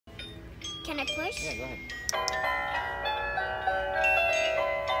Can I push? Yeah, go ahead.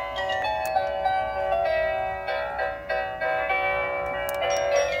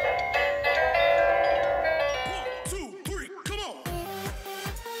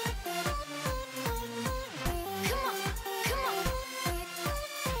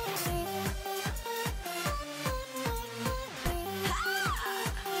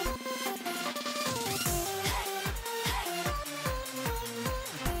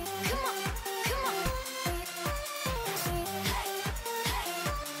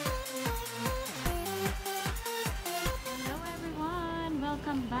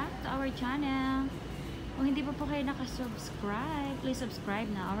 Welcome back to our channel. Kung hindi pa po kayo nakasubscribe, please subscribe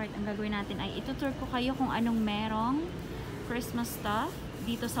na. Alright, ang gagawin natin ay itutur ko kayo kung anong merong Christmas stuff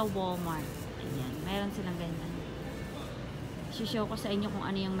dito sa Walmart. Ayan, meron silang ganyan. Show ko sa inyo kung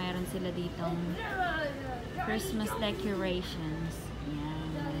ano yung meron sila ditong Christmas decorations. Ayan,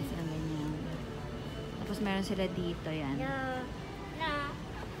 meron silang ganyan. Tapos meron sila dito, yan.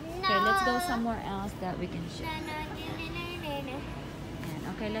 Okay, let's go somewhere else that we can shop.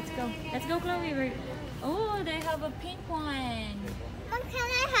 Okay, let's go. Let's go, Chloe. Oh, they have a pink one. Mom, can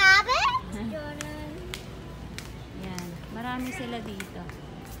I have it? Yan. Marami sila dito.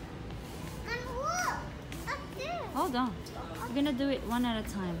 And look, up there. Hold on. We're gonna do it one at a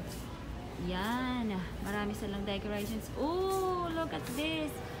time. Yan. Marami silang decorations. Oh, look at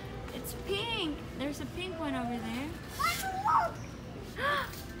this. It's pink. There's a pink one over there. Look.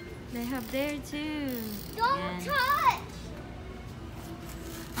 They have there too. Don't Yan. touch.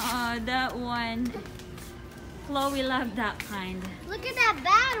 Oh, that one. Chloe loved that kind. Look at that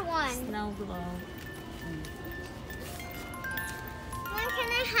bad one. Snow globe. Mom, can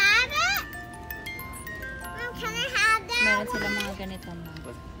I have it? Mom, can I have that Meron one? silang mga ganito mo.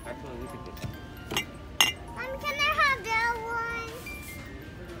 But actually, we could put that. Mom, can I have that one?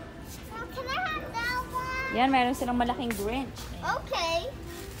 Mom, can I have that one? Yan, meron silang malaking Grinch. Okay.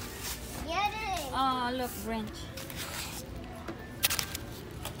 Get it. Oh, look, Grinch.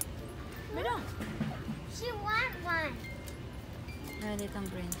 Meron. She want one. Meron ditong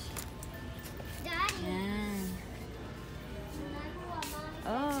Grinch. Daddy. Yan.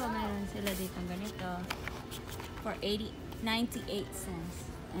 Oh, meron sila ditong ganito. For 98 cents.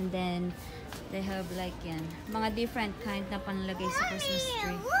 And then, they have like yan. Mga different kind na panlagay sa Christmas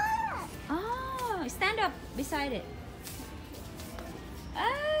tree. Look. Oh, stand up beside it.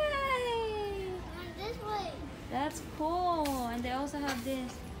 Ay! This way. That's cool. And they also have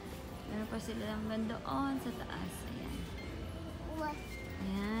this. Meron pa sila ng gandoon sa taas. Ayan. What?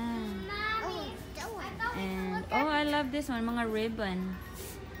 Ayan. Mommy. And, oh, I love this one. Mga ribbon.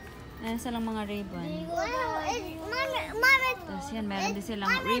 Meron silang mga ribbon. Tapos yan, meron din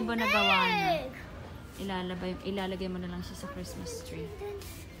silang ribbon na gawa na. Ilalagay mo na lang siya sa Christmas tree.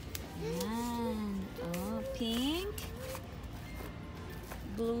 Ayan. Oh, pink.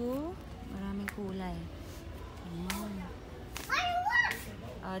 Blue. Maraming kulay. Ayan.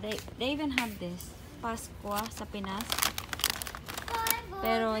 Oh, they even have this. Pasko sa Pinas.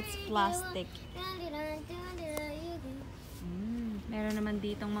 Pero it's plastic. Meron naman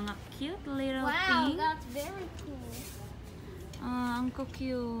ditong mga cute little Wow, thing. that's very cool. Ah, ang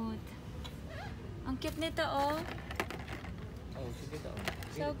cute. Ang cute nito, oh. Oh, we should get that one.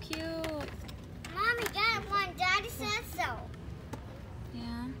 So cute. Mommy got one. Daddy says so.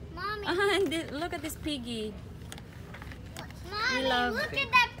 Yeah. Mommy, And look at this piggy. Mommy, love- look at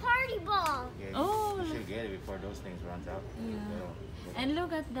that party ball. Yeah, Oh, you should get it before those things runs out. Yeah. And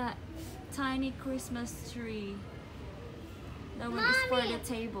look at that tiny Christmas tree. That one is for Mommy. the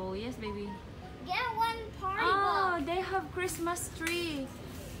table. Yes, baby. Get one party Oh, ball. they have Christmas tree.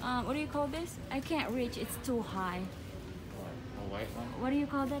 What do you call this? I can't reach. It's too high. A white one, What do you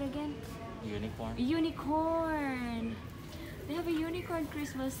call that again? unicorn. Unicorn. They have a unicorn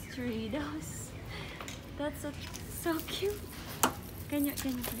Christmas tree. That's so cute. Can you?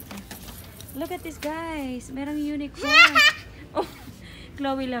 Look at this, guys. Merong unicorn. Oh,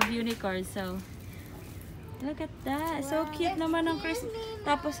 Chloe love unicorns, so look at that. So Wow. cute naman ng Christmas.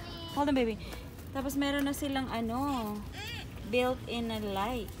 Tapos, hold on, baby. Tapos meron na silang ano, built-in na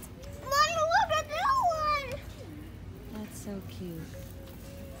light. Mommy, look at that one. That's so cute.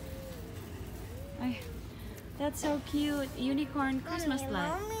 Ay, that's so cute. Unicorn Christmas Mommy,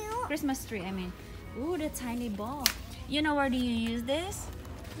 light. Mommy, look. Christmas tree, I mean. Ooh, the tiny ball. You know where do you use this?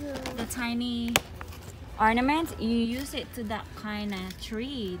 The tiny ornament. You use it to that kind of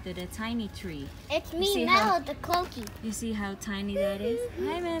tree, to the tiny tree. It's see me, how- Mello, the cloaky. You see how tiny that is?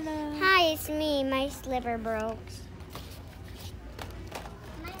 Hi, Melo. Hi, it's me. My slipper broke.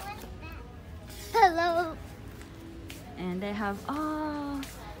 Hello. And they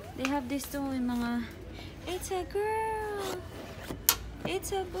have have this too, yung mga, it's a girl,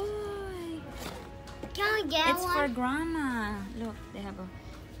 it's a boy. Can I get It's one? for grandma. Look, they have a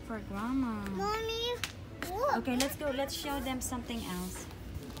for grandma. Mommy, look. Okay, let's go. Let's show them something else.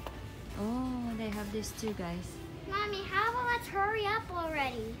 Oh, they have this too, guys. Mommy, how about let's hurry up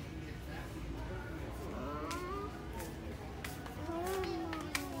already?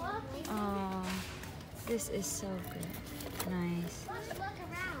 Oh, this is so good. Nice. Let's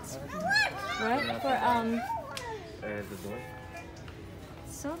look around. Right? For The door.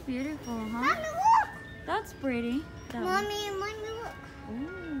 so beautiful, huh? Mommy, look. That's pretty. That one. Mommy, look.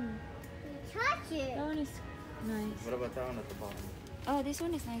 Ooh, Touch it. that one is nice. What about that one at the bottom? Oh, this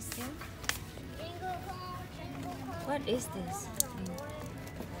one is nice too. Jingle bell, jingle bell. What is this?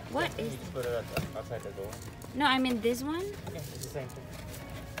 What You is just put it outside the door. No, I mean this one. Yeah, it's the same thing.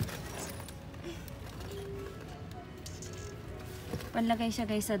 Panlagay siya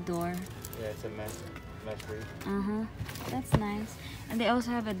guys sa door. Yeah, it's a mesh reed. That's nice. And they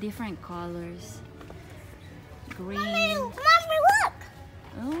also have a different colors. Green. Mommy, look.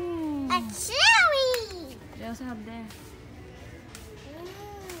 Oh. A cherry. They also have there.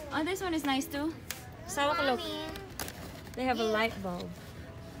 Oh, this one is nice too. So look. Mommy, They have a light bulb.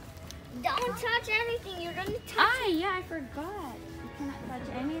 don't touch anything. You're gonna touch. Ah, yeah, I forgot. You cannot touch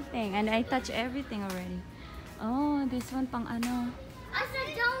anything. And I touch everything already. Oh, this one pang ano. I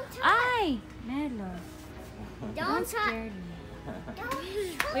said don't touch. Ay! Melo. Don't touch. Scared me.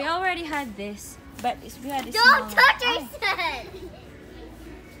 Don't, We already had this. But we had a don't small touch. one. I said.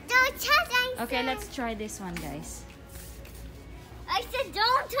 Don't touch. I said. Okay, let's try this one, guys. I said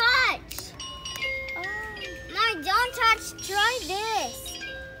don't touch. Mommy, don't touch. Try this.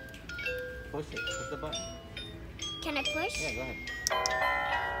 Push it. Push the button. Can I push? Yeah, go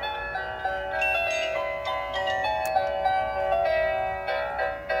ahead.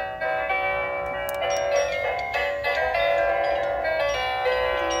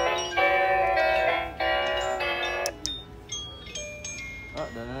 Oh,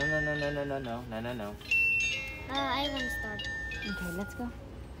 no. I want to start. Okay, let's go.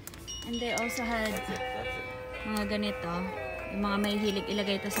 And they also had That's it. mga ganito. Yung mga may hilig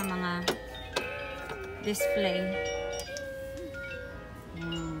ilagay ito sa mga display.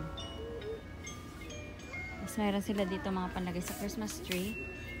 Yan. Tapos meron sila dito mga panlagay sa Christmas tree.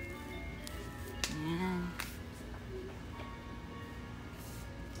 Yan.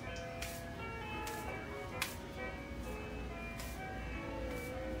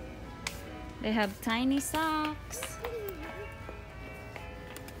 They have tiny socks.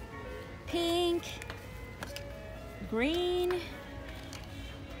 Pink. Green.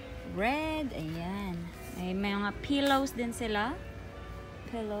 Red. Ayan. May mga pillows din sila.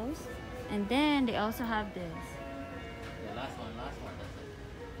 Pillows. And then, they also have this. The last one. That's it.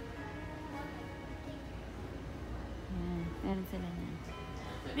 Ayan. Meron sila yan.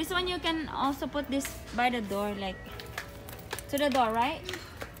 This one, you can also put this by the door, like, to the door, right?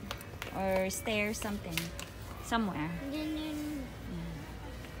 Or stairs, something. Somewhere. There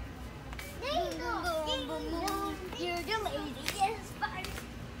you go. You're the laziest part.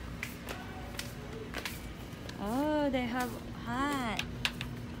 Oh, they have hat.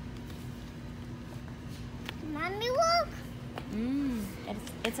 Mommy, look.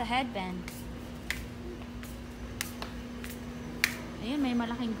 It's a headband. Ayun, may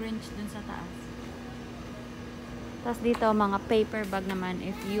malaking Grinch dun sa taas. Tapos dito, mga paper bag naman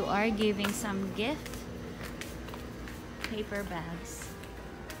if you are giving some gift. Paper bags.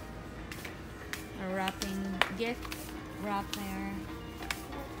 Or wrapping gift wrapper.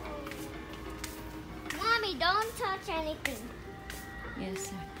 Mommy, don't touch anything. Yes,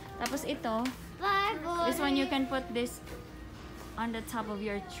 sir. Tapos ito, Bye, boy. this one you can put this on the top of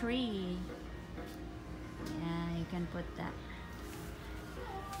your tree. Yeah, you can put that.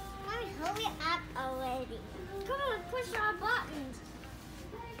 Mommy, hurry up already. Come on, push our buttons.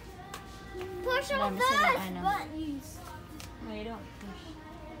 Push our Dami sila, fast ano. buttons. Wait, don't push.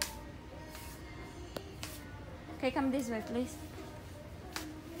 Okay, come this way, please.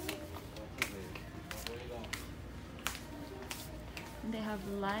 They have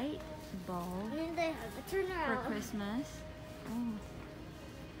light bulb And then they have to turn for around. Christmas. Oh.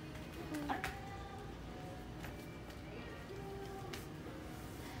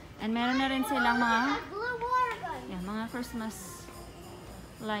 And meron na rin silang mga That blue water gun. mga Christmas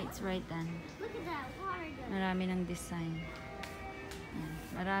lights right then. Look at that water gun. Marami ng design. Yan.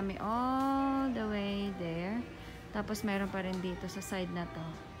 Marami all the way there. Tapos meron pa rin dito sa side na to.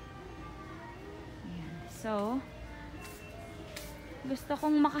 Yan. So, gusto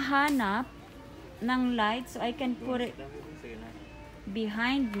kong makahanap ng light so I can put it.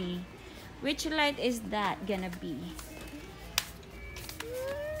 behind me. Which light is that gonna be?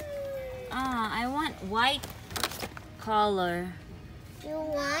 I want white color. You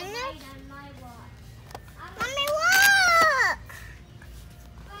want it? Mommy, look!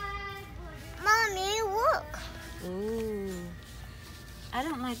 Mommy, look! Ooh. I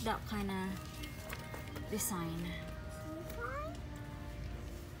don't like that kind of design.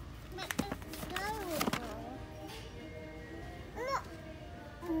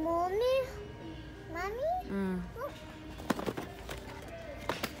 Mommy? Mommy? Look.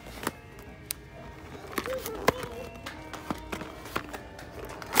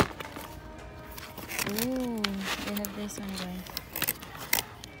 Ooh, they have this one, guys.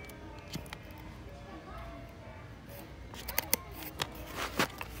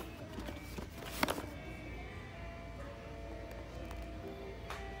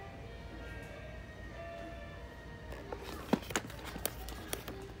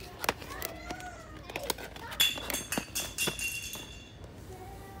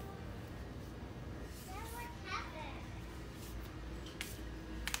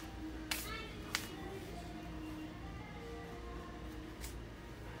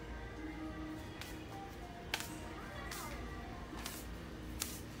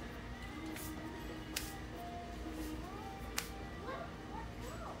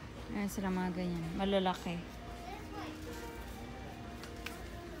 Ayan sila mga ganyan. Malalaki.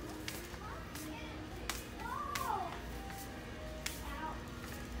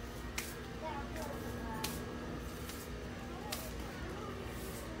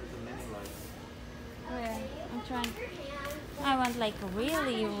 Where? I'm trying. I want like a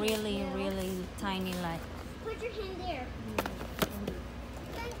really, really, really tiny light. Put your hand there.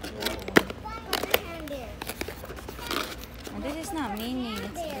 Put your hand there. And this is not mini.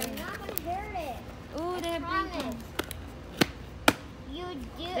 It's There, big. not gonna hurt it. Ooh, they have pink Promise. one. You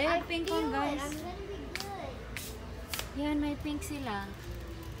do. They have I pink feel one, it. guys. I'm gonna be good. Yan, may pink sila.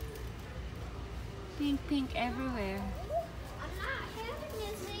 Pink, pink everywhere. I'm not hurting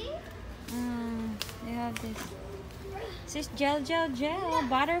you, see? They have this. This is gel, gel, gel.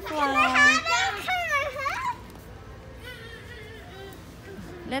 Butterfly.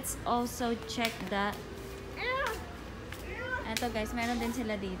 Let's also check that. Ito guys, meron din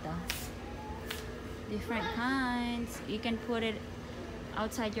sila dito. Different kinds. You can put it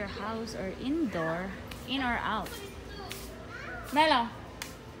outside your house or indoor. In or out. Melo.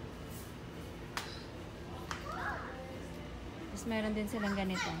 Tapos meron din silang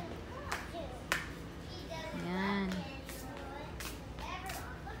ganito. Yan.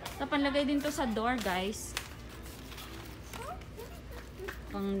 Ito, panlagay din to sa door, guys.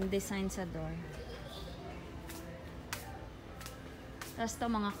 Pang design sa door. Tapos to,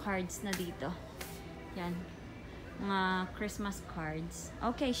 mga cards na dito. Yan. Mga Christmas cards.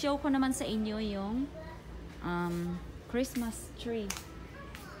 Okay, show ko naman sa inyo yung Christmas tree.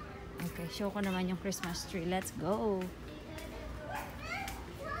 Okay, show ko naman yung Christmas tree. Let's go.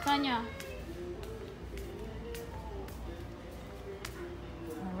 Tanya.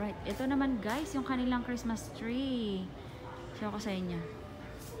 Alright, ito naman guys, yung kanilang Christmas tree. Show ko sa inyo.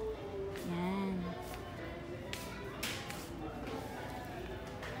 Yan.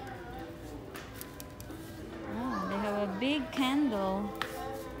 Oh, they have a big candle.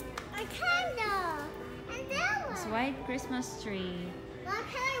 A candle. And that It's one. white Christmas tree. Mom,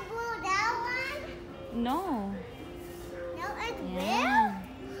 can I blow that one? No. No, it's Yeah. there?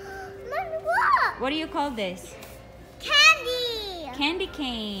 Mommy, look. What do you call this? Candy. Candy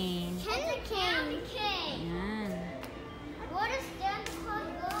cane. Candy cane. Yan. What is Santa Claus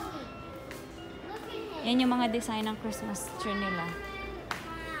going? Look at him. Yan yung mga design ng Christmas tree nila.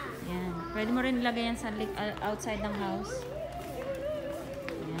 Yan. Pwede mo rin ilagay yan sa outside ng house.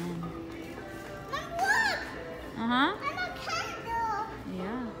 Yan. Mom, look. Aha. I'm a candle.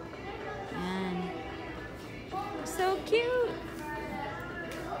 Yeah. Yan. So cute.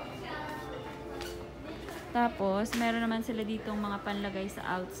 Tapos, meron naman sila ditong mga panlagay sa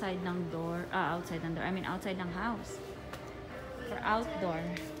outside ng door. Outside ng door. I mean, outside ng house. For outdoor.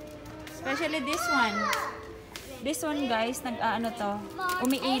 Especially this one. This one, guys, nag-ano to.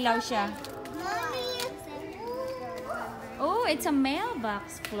 Umiilaw siya. Mommy, Oh, it's a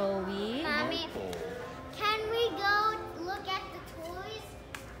mailbox, Chloe. Mommy, can we go look at the toys?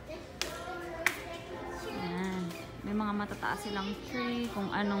 Yan. May mga matataas silang tree.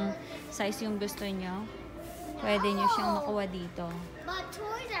 Kung anong size yung gusto nyo, pwede nyo siyang makuha dito. But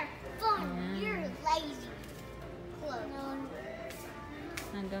toys are fun. Yeah. You're lazy. Close.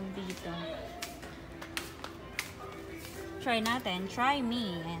 Hanggang dito. Try natin. Try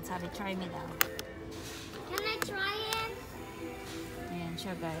me. Ayan, sabi, try me daw. Can I try it?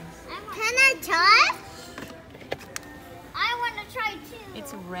 siya, guys. Can I touch? I want to try too.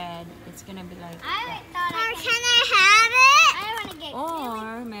 It's red. It's gonna be like I that. thought or can I have it? I want to get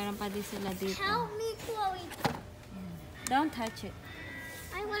Or, meron pa din sila dito. Help me, Chloe. Don't touch it.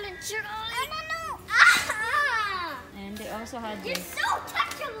 I want to try. No. Ah! And they also had It's this. so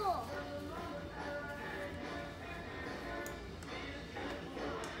touchable.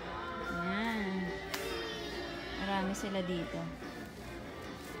 Yan. Marami sila dito.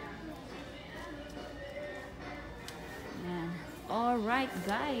 Yan. Alright,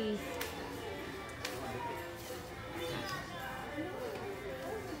 guys.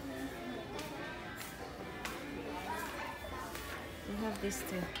 We have this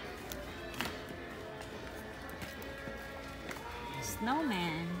too.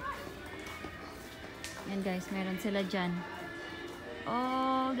 Snowman. Yan guys, meron sila dyan.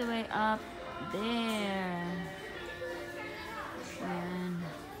 All the way up there. Yan.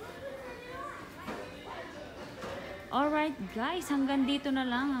 Alright guys, hanggang dito na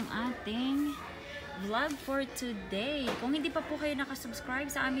lang ang ating vlog for today. Kung hindi pa po kayo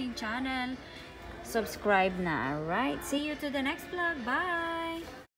nakasubscribe sa aming channel, subscribe na. Alright, see you to the next vlog. Bye!